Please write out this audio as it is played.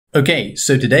Okay,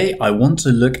 so today I want to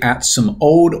look at some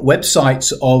old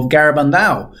websites of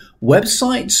Garabandal.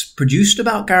 Websites produced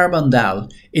about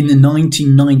Garabandal in the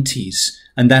 1990s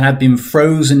and that have been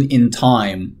frozen in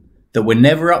time, that were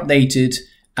never updated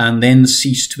and then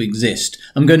ceased to exist.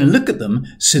 I'm going to look at them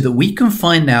so that we can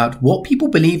find out what people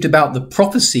believed about the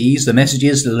prophecies, the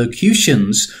messages, the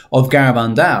locutions of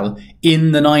Garabandal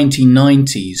in the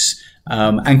 1990s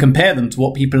and compare them to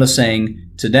what people are saying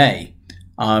today.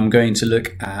 I'm going to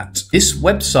look at this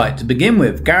website to begin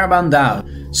with,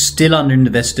 Garabandal, still under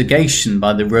investigation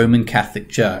by the Roman Catholic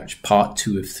Church, part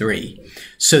 2 of 3.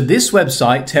 So this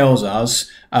website tells us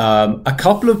a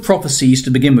couple of prophecies to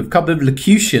begin with, a couple of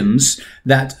locutions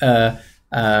that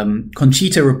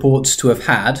Conchita reports to have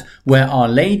had, where Our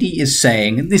Lady is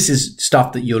saying, and this is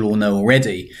stuff that you'll all know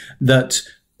already, that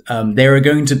there are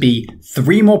going to be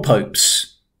 3 more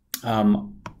popes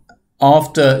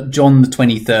after John the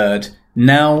 23rd.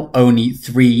 Now only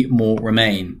 3 more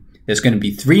remain. There's going to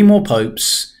be 3 more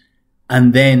popes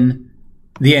and then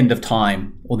the end of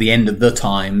time, or the end of the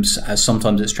times, as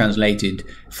sometimes it's translated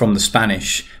from the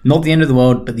Spanish. Not the end of the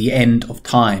world, but the end of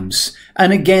times.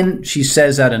 And again, she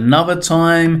says at another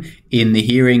time in the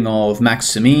hearing of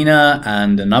Maximina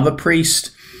and another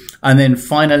priest. And then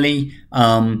finally,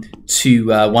 to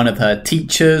one of her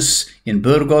teachers in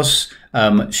Burgos,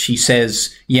 she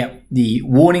says, yeah, the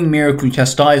warning, miracle,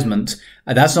 chastisement,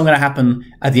 that's not going to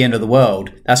happen at the end of the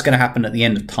world. That's going to happen at the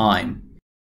end of time.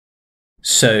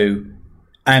 So,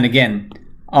 and again,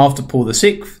 after Paul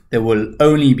VI, there will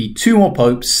only be 2 more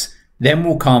popes. Then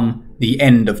will come the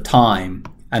end of time.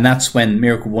 And that's when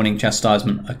miracle, warning,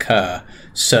 chastisement occur.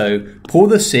 So, Paul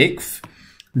VI,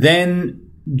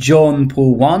 then John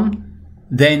Paul I,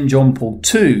 then John Paul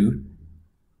II,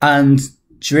 and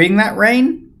during that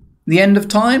reign, the end of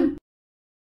time?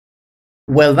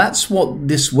 Well, that's what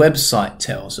this website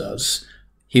tells us.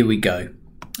 Here we go.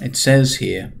 It says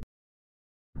here,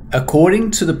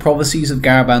 according to the prophecies of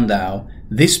Garabandal,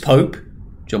 this Pope,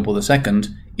 John Paul II,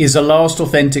 is the last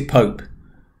authentic Pope.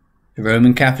 The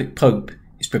Roman Catholic Pope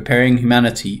is preparing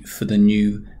humanity for the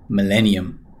new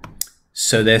millennium.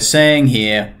 So they're saying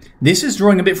here, this is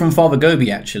drawing a bit from Father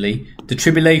Gobi actually. The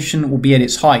tribulation will be at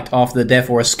its height after the death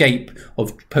or escape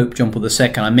of Pope John Paul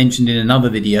II. I mentioned in another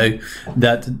video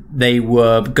that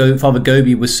Father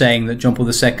Gobi was saying that John Paul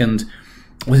II,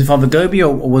 was it Father Gobi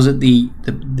or was it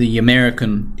the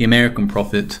American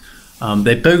prophet?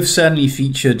 They both certainly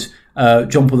featured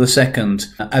John Paul II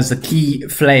as the key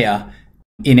player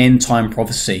in end time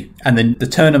prophecy. And then the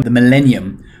turn of the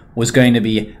millennium was going to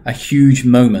be a huge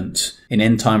moment in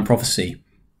end time prophecy.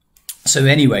 So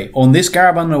anyway, on this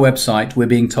Garabandal website, we're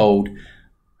being told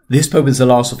this Pope is the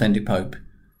last authentic Pope.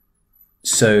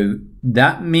 So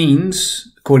that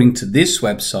means, according to this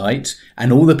website,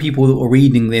 and all the people that were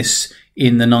reading this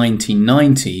in the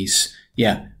 1990s,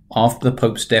 yeah, after the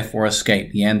Pope's death or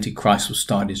escape, the Antichrist will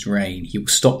start his reign. He will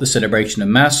stop the celebration of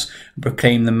Mass and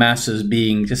proclaim the Mass as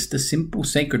being just a simple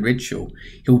sacred ritual.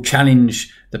 He will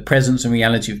challenge the presence and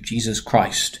reality of Jesus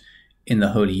Christ in the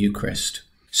Holy Eucharist.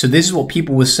 So this is what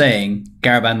people were saying,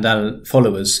 Garabandal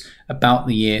followers, about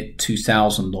the year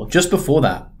 2000, or just before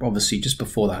that, obviously just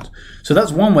before that. So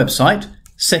that's one website.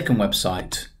 Second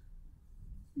website,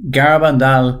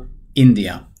 Garabandal,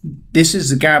 India. This is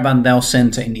the Garabandal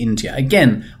Center in India.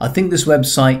 Again, I think this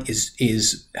website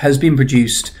has been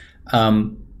produced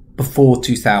before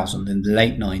 2000, in the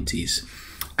late 90s.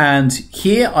 And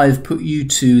here I've put you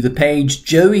to the page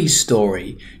Joey's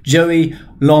story, Joey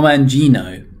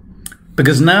Lomangino.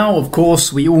 Because now, of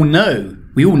course, we all know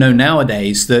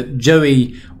nowadays that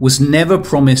Joey was never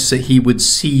promised that he would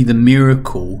see the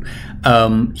miracle.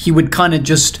 He would kind of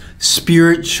just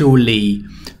spiritually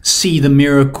see the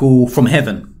miracle from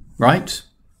heaven, right?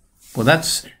 Well,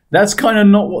 that's kind of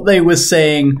not what they were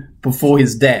saying before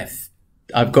his death.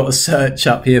 I've got a search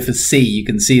up here for C. You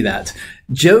can see that.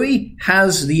 Joey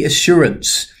has the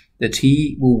assurance that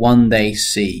he will one day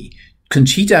see.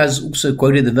 Conchita has also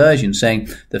quoted the version saying,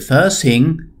 the first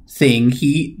thing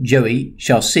he, Joey,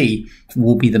 shall see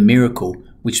will be the miracle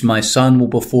which my son will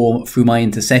perform through my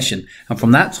intercession. And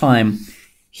from that time,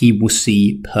 he will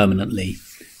see permanently.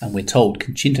 And we're told,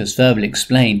 Conchita has further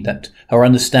explained that her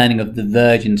understanding of the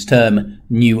Virgin's term,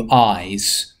 new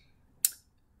eyes,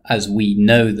 as we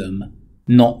know them,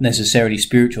 not necessarily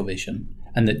spiritual vision,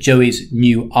 and that Joey's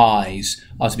new eyes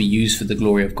are to be used for the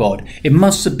glory of God. It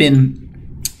must have been,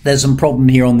 there's some problem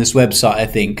here on this website, I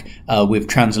think, with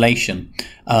translation.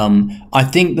 I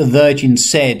think the Virgin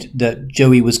said that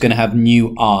Joey was going to have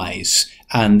new eyes.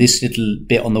 And this little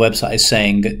bit on the website is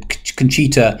saying that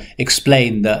Conchita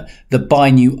explained that the by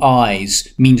new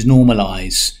eyes means normal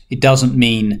eyes. It doesn't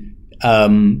mean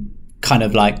kind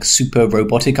of like super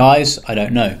robotic eyes. I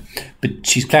don't know. But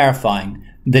she's clarifying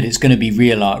that it's going to be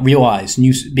real eyes,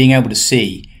 being able to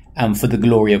see, for the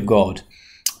glory of God.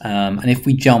 And if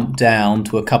we jump down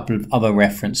to a couple of other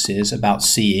references about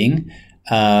seeing,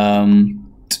 do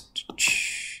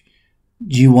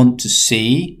you want to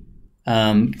see?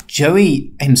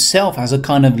 Joey himself has a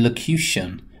kind of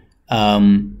locution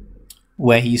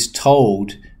where he's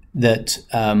told that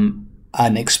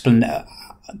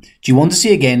do you want to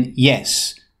see again?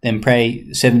 Yes. Then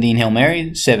pray 17 Hail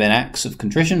Mary, 7 acts of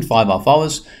contrition, 5 Our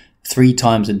Fathers, 3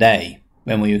 times a day.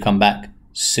 When will you come back?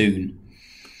 Soon.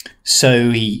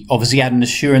 So he obviously had an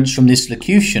assurance from this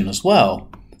locution as well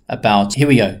about, here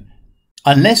we go.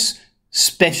 Unless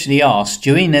specially asked,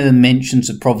 Joey never mentions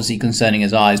a prophecy concerning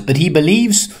his eyes, but he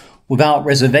believes without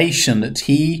reservation that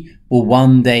he will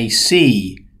one day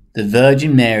see. The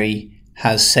Virgin Mary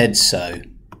has said so.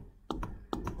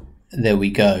 There we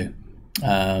go.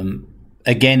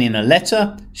 Again, in a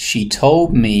letter, she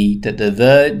told me that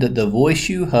the voice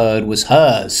you heard was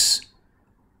hers.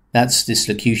 That's this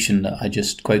locution that I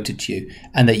just quoted to you.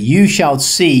 And that you shall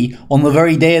see on the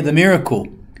very day of the miracle.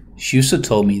 She also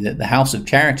told me that the house of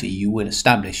charity you will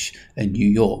establish in New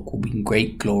York will bring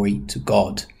great glory to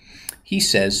God. He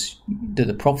says that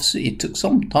it took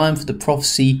some time for the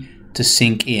prophecy to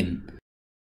sink in.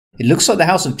 It looks like the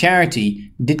house of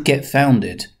charity did get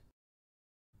founded.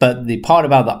 But the part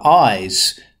about the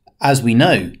eyes, as we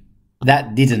know,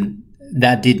 that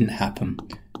didn't happen.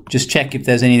 Just check if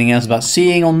there's anything else about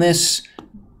seeing on this.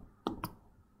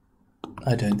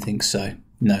 I don't think so.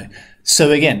 No.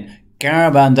 So again,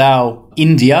 Garabandal,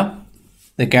 India,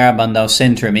 the Garabandal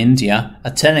Centre in India,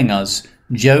 are telling us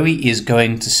Joey is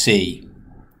going to see.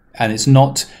 And there's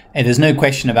no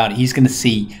question about it. He's going to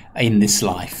see in this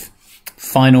life.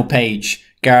 Final page,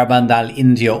 Garabandal,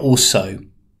 India also.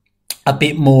 A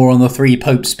bit more on the 3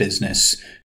 popes business.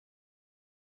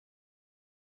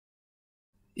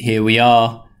 Here we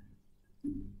are.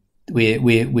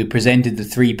 We presented the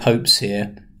 3 popes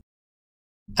here.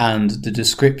 And the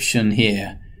description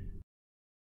here.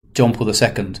 John Paul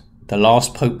II, the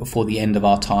last pope before the end of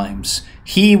our times.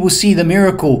 He will see the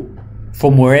miracle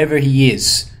from wherever he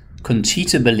is.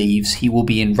 Conchita believes he will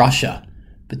be in Russia,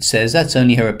 but says that's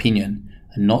only her opinion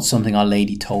and not something Our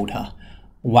Lady told her.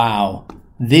 Wow.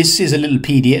 This is a little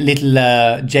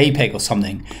JPEG or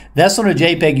something. That's not a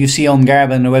JPEG you see on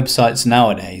Garabandal websites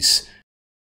nowadays.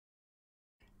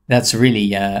 That's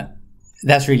really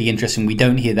interesting. We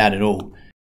don't hear that at all.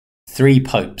 3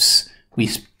 popes. We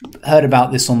heard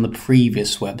about this on the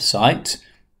previous website,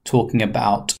 talking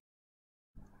about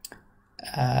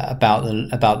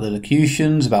the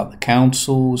locutions, about the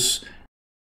councils.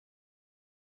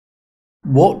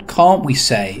 What can't we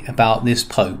say about this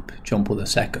Pope, John Paul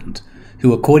II,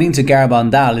 who, according to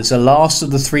Garabandal, is the last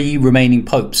of the 3 remaining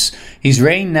popes? His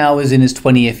reign now is in his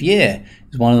 20th year.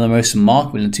 It's one of the most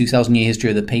remarkable in the 2,000-year history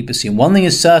of the papacy. And one thing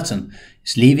is certain,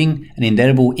 it's leaving an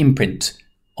indelible imprint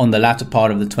on the latter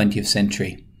part of the 20th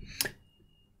century.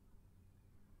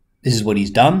 This is what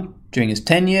he's done during his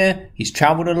tenure. He's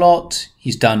travelled a lot.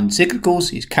 He's done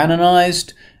encyclicals. He's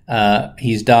canonized.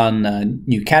 He's done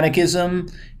New Catechism.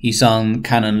 He's done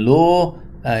canon law,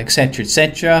 etc.,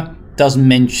 etc. Doesn't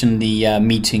mention the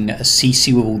meeting at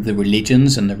Assisi with all the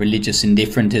religions and the religious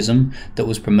indifferentism that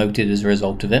was promoted as a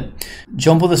result of it.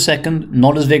 John Paul II,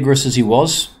 not as vigorous as he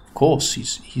was. Of course,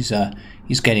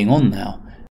 he's getting on now.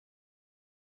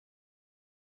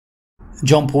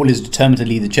 John Paul is determined to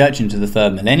lead the church into the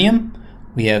 3rd millennium.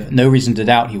 We have no reason to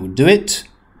doubt he will do it.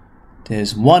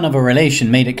 There's one other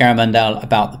relation made at Garabandal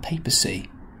about the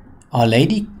papacy. Our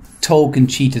Lady told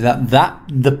Conchita that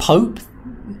the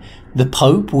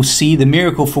Pope will see the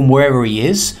miracle from wherever he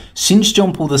is. Since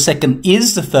John Paul II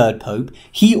is the 3rd Pope,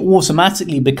 he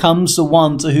automatically becomes the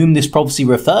one to whom this prophecy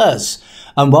refers.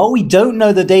 And while we don't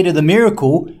know the date of the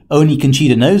miracle, only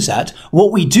Conchita knows that,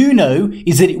 what we do know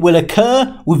is that it will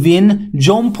occur within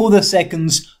John Paul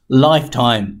II's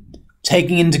lifetime.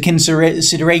 Taking into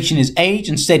consideration his age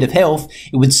and state of health,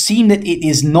 it would seem that it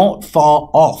is not far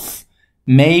off.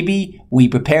 May we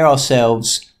prepare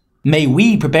ourselves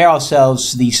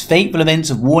to these fateful events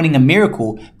of warning and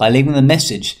miracle by leaving the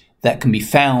message that can be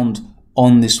found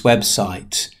on this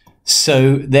website.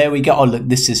 So there we go. Oh, look,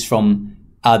 this is from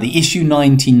the issue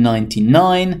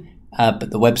 1999,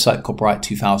 but the website copyright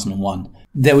 2001.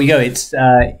 There we go.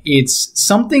 It's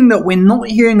something that we're not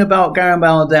hearing about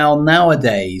Garabandal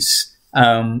nowadays.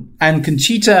 And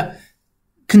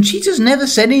Conchita's never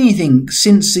said anything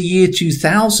since the year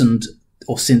 2000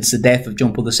 or since the death of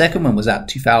John Paul II. When was that?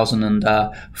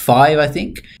 2005, I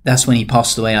think. That's when he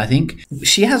passed away, I think.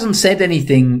 She hasn't said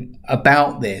anything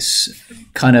about this,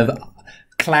 kind of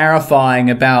clarifying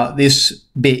about this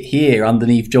bit here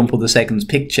underneath John Paul II's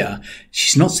picture.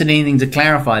 She's not said anything to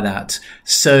clarify that.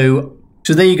 So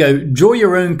there you go. Draw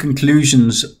your own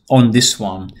conclusions on this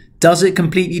one. Does it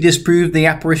completely disprove the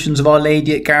apparitions of Our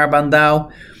Lady at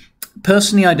Garabandal?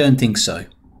 Personally, I don't think so.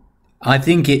 I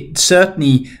think it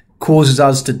certainly causes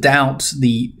us to doubt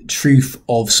the truth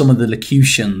of some of the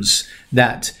locutions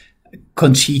that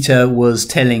Conchita was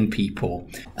telling people.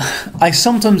 I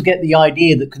sometimes get the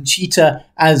idea that Conchita,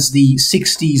 as the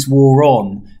 60s wore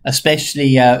on,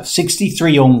 especially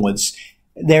 63 onwards,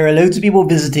 there are loads of people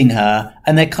visiting her,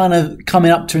 and they're kind of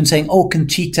coming up to her and saying, "Oh,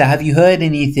 Conchita, have you heard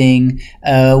anything?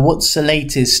 What's the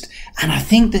latest?" And I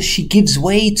think that she gives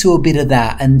way to a bit of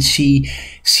that, and she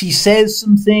says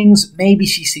some things. Maybe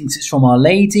she thinks it's from Our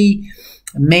Lady.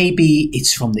 Maybe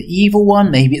it's from the evil one.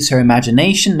 Maybe it's her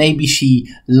imagination. Maybe she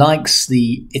likes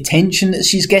the attention that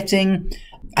she's getting.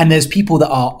 And there's people that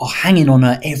are hanging on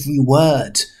her every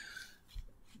word.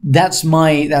 That's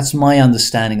my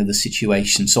understanding of the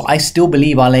situation. So I still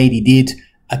believe Our Lady did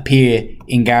appear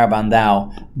in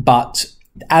Garabandal. But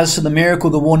as for the miracle,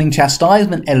 the warning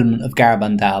chastisement element of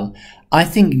Garabandal, I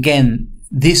think, again,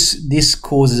 this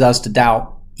causes us to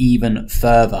doubt even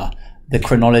further the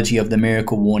chronology of the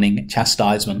miracle, warning,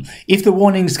 chastisement. If the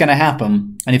warning is going to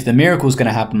happen, and if the miracle is going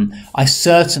to happen, I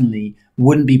certainly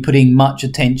wouldn't be putting much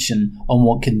attention on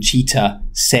what Conchita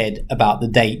said about the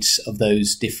dates of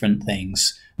those different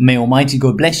things. May Almighty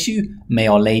God bless you. May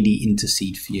Our Lady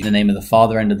intercede for you. In the name of the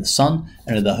Father, and of the Son,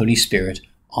 and of the Holy Spirit.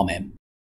 Amen.